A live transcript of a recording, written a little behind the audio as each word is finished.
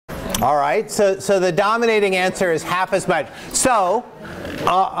All right, so the dominating answer is half as much. So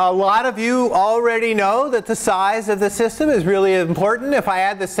a lot of you already know that the size of the system is really important. If I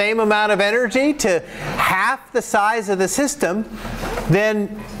add the same amount of energy to half the size of the system,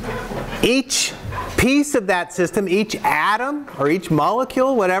 then each piece of that system, each atom or each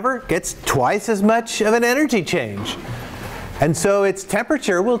molecule, whatever, gets twice as much of an energy change. And so its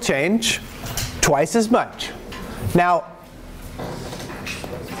temperature will change twice as much. Now,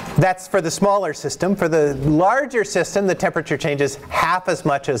 that's for the smaller system. For the larger system, the temperature changes half as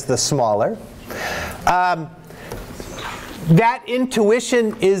much as the smaller. That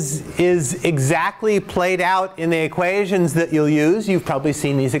intuition is exactly played out in the equations that you'll use. You've probably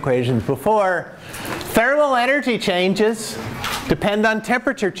seen these equations before. Thermal energy changes depend on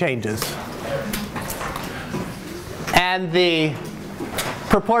temperature changes. And the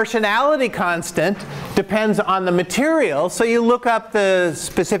proportionality constant depends on the material. So you look up the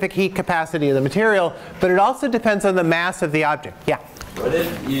specific heat capacity of the material, but it also depends on the mass of the object. Yeah? What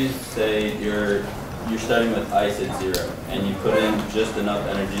if you say you're starting with ice at 0, and you put in just enough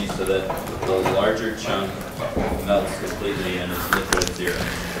energy so that the larger chunk melts completely and is liquid at 0?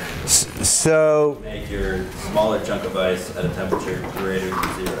 So make your smaller chunk of ice at a temperature greater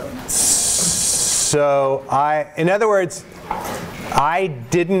than 0. So in other words, I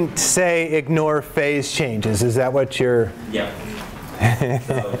didn't say ignore phase changes. Is that what you're? Yeah.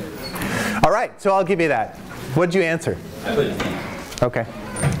 All right, so I'll give you that. What did you answer? I put D. Okay.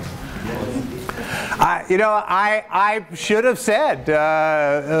 I should have said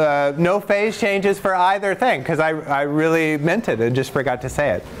no phase changes for either thing, because I really meant it and just forgot to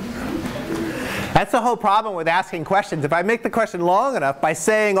say it. That's the whole problem with asking questions. If I make the question long enough by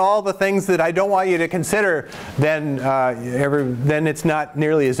saying all the things that I don't want you to consider, then it's not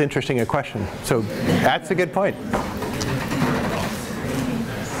nearly as interesting a question. So that's a good point.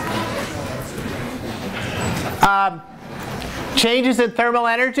 Changes in thermal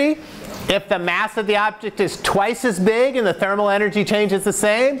energy. If the mass of the object is twice as big and the thermal energy change is the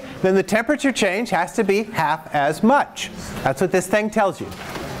same, then the temperature change has to be half as much. That's what this thing tells you.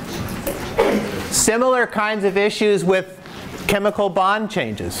 Similar kinds of issues with chemical bond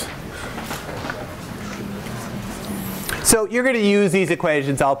changes. So you're going to use these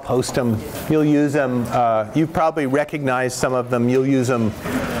equations. I'll post them. You'll use them. You've probably recognized some of them. You'll use them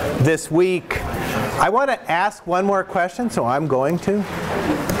this week. I want to ask one more question, so I'm going to.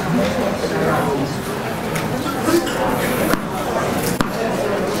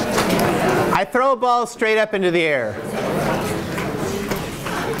 I throw a ball straight up into the air.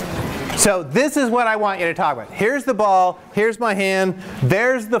 So this is what I want you to talk about. Here's the ball, here's my hand,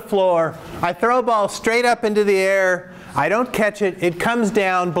 there's the floor. I throw a ball straight up into the air. I don't catch it. It comes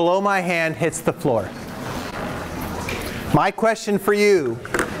down below my hand, hits the floor. My question for you,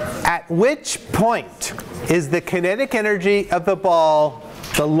 at which point is the kinetic energy of the ball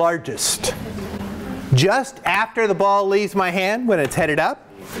the largest? Just after the ball leaves my hand when it's headed up?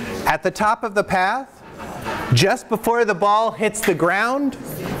 At the top of the path? Just before the ball hits the ground,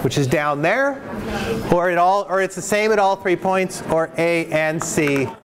 which is down there? Or it's the same at all 3 points, or A and C?